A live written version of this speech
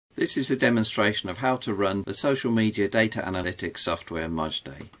This is a demonstration of how to run the social media data analytics software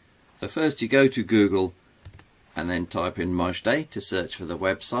Mozdeh. So first you go to Google and then type in Mozdeh to search for the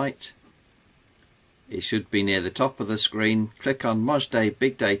website. It should be near the top of the screen. Click on Mozdeh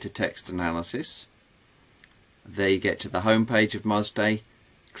Big Data Text Analysis. There you get to the home page of Mozdeh.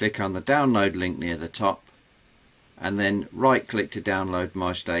 Click on the download link near the top and then right click to download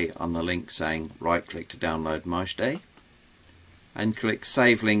Mozdeh on the link saying right click to download Mozdeh. And click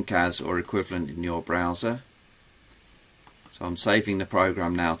Save Link As or equivalent in your browser. So I'm saving the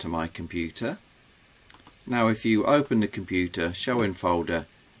program now to my computer. Now if you open the computer, Show in Folder,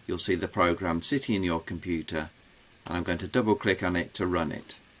 you'll see the program sitting in your computer, and I'm going to double click on it to run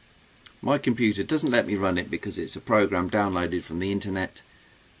it. My computer doesn't let me run it because it's a program downloaded from the internet,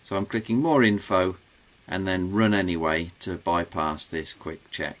 so I'm clicking More Info and then Run Anyway to bypass this quick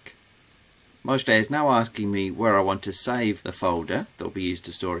check. Mozdeh is now asking me where I want to save the folder that will be used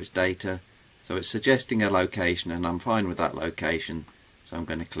to store its data, so it's suggesting a location and I'm fine with that location, so I'm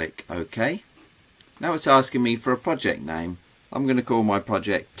going to click OK. Now it's asking me for a project name. I'm going to call my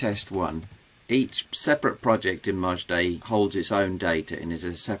project Test 1. Each separate project in Mozdeh holds its own data and is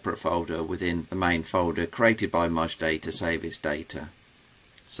a separate folder within the main folder created by Mozdeh to save its data.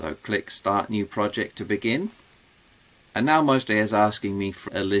 So click Start New Project to begin. And now Mozdeh is asking me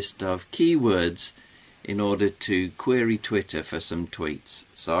for a list of keywords in order to query Twitter for some tweets.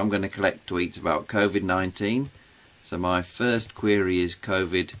 So I'm going to collect tweets about COVID-19. So my first query is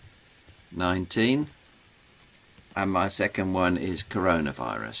COVID-19 and my second one is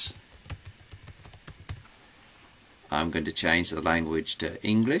coronavirus. I'm going to change the language to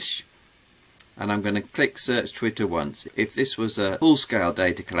English. And I'm going to click Search Twitter once. If this was a full-scale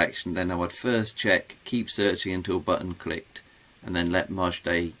data collection, then I would first check Keep Searching until button clicked and then let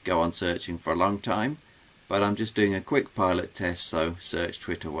Mozdeh go on searching for a long time. But I'm just doing a quick pilot test, so search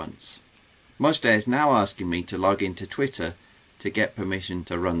Twitter once. Mozdeh is now asking me to log into Twitter to get permission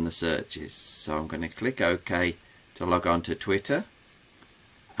to run the searches. So I'm going to click OK to log on to Twitter.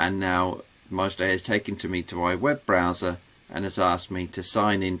 And now Mozdeh has taken me to my web browser and has asked me to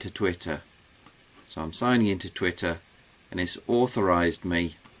sign into Twitter. So I'm signing into Twitter and it's authorized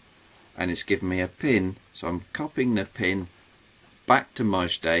me and it's given me a pin, so I'm copying the pin back to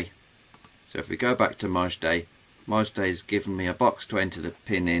Mozdeh. So if we go back to Mozdeh, Mozdeh's given me a box to enter the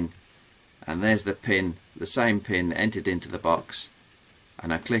pin in, and there's the pin, the same pin entered into the box,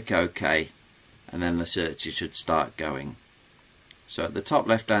 and I click OK and then the searches should start going. So at the top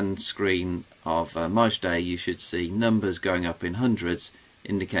left hand screen of Mozdeh you should see numbers going up in hundreds,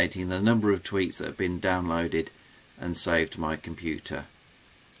 indicating the number of tweets that have been downloaded and saved to my computer.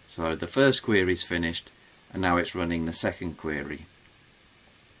 So the first query is finished and now it's running the second query.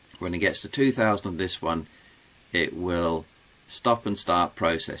 When it gets to 2000 of this one, it will stop and start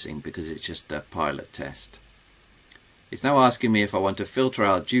processing because it's just a pilot test. It's now asking me if I want to filter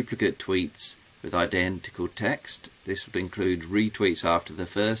out duplicate tweets with identical text. This would include retweets after the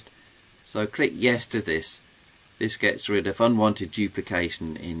first, so click yes to this. This gets rid of unwanted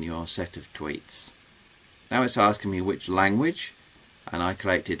duplication in your set of tweets. Now it's asking me which language, and I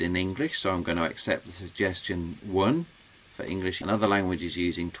collected in English, so I'm going to accept the suggestion 1 for English and other languages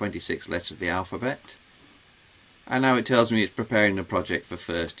using 26 letters of the alphabet. And now it tells me it's preparing the project for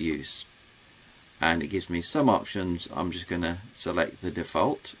first use. And it gives me some options. I'm just going to select the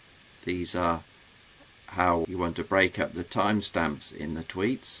default. These are how you want to break up the timestamps in the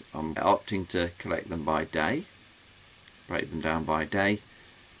tweets. I'm opting to collect them by day. Break them down by day.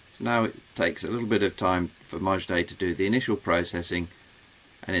 So now it takes a little bit of time for Mozdeh to do the initial processing,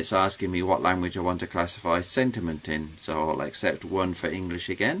 and it's asking me what language I want to classify sentiment in, so I'll accept 1 for English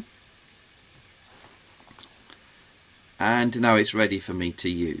again. And now it's ready for me to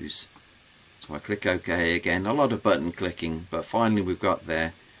use. So I click OK again, a lot of button clicking, but finally we've got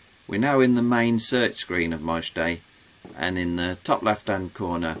there. We're now in the main search screen of Mozdeh, and in the top left hand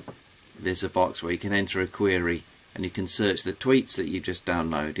corner there's a box where you can enter a query and you can search the tweets that you just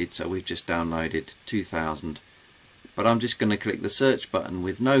downloaded. So we've just downloaded 2000, but I'm just going to click the search button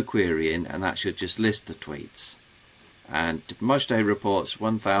with no query in, and that should just list the tweets. And Mozdeh reports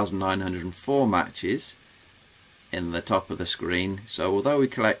 1904 matches in the top of the screen, so although we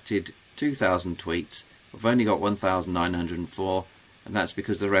collected 2000 tweets, we've only got 1904, and that's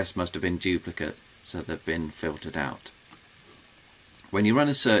because the rest must have been duplicate, so they've been filtered out. When you run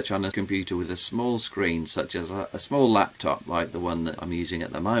a search on a computer with a small screen, such as a small laptop like the one that I'm using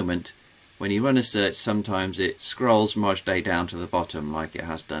at the moment, when you run a search sometimes it scrolls Mozdeh down to the bottom like it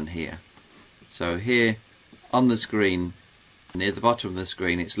has done here. So here on the screen, near the bottom of the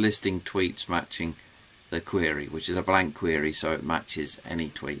screen, it's listing tweets matching the query, which is a blank query, so it matches any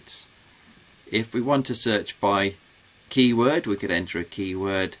tweets. If we want to search by keyword, we could enter a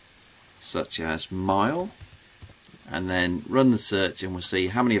keyword such as mile and then run the search, and we'll see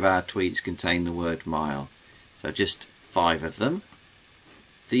how many of our tweets contain the word mile. So just 5 of them.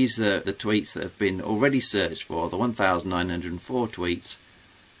 These are the tweets that have been already searched for, the 1,904 tweets,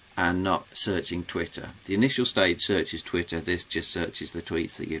 and not searching Twitter. The initial stage searches Twitter, this just searches the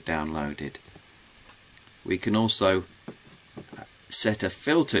tweets that you've downloaded. We can also set a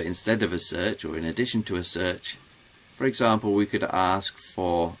filter instead of a search, or in addition to a search. For example, we could ask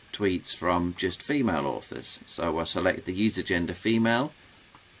for tweets from just female authors. So I'll select the user gender female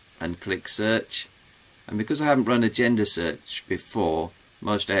and click search. And because I haven't run a gender search before,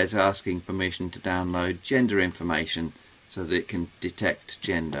 Mozdeh is asking permission to download gender information so that it can detect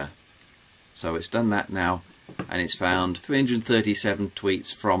gender. So it's done that now, and it's found 337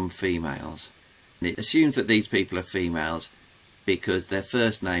 tweets from females. And it assumes that these people are females because their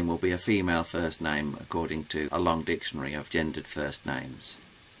first name will be a female first name according to a long dictionary of gendered first names.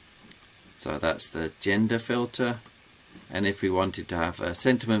 So that's the gender filter, and if we wanted to have a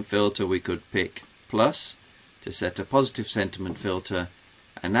sentiment filter, we could pick plus to set a positive sentiment filter,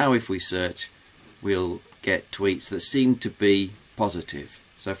 and now if we search, we'll get tweets that seem to be positive.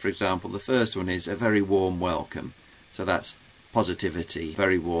 So for example, the first one is a very warm welcome, so that's positivity,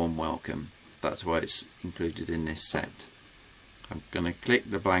 very warm welcome. That's why it's included in this set. I'm going to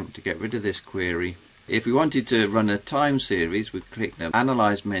click the blank to get rid of this query. If we wanted to run a time series, we'd click the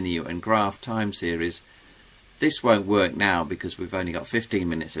Analyze menu and Graph Time Series. This won't work now because we've only got 15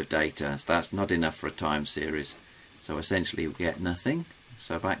 minutes of data, so that's not enough for a time series. So essentially we get nothing.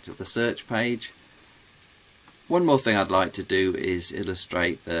 So back to the search page. One more thing I'd like to do is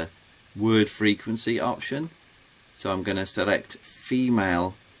illustrate the word frequency option. So I'm going to select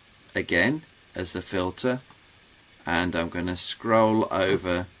female again as the filter, and I'm going to scroll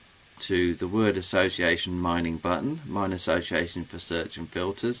over to the word association mining button, mine association for search and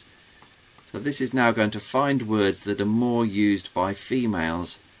filters. So this is now going to find words that are more used by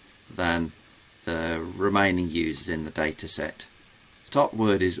females than the remaining users in the data set. The top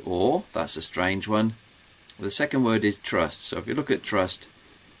word is or, that's a strange one. The second word is trust. So if you look at trust,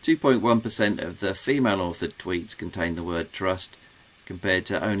 2.1% of the female authored tweets contain the word trust, compared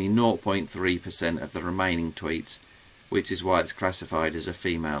to only 0.3% of the remaining tweets, which is why it's classified as a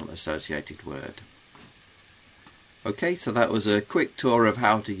female associated word. Okay, so that was a quick tour of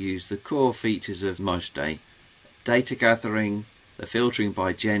how to use the core features of Mozdeh: data gathering, the filtering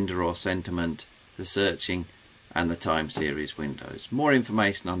by gender or sentiment, the searching, and the time series windows. More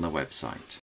information on the website.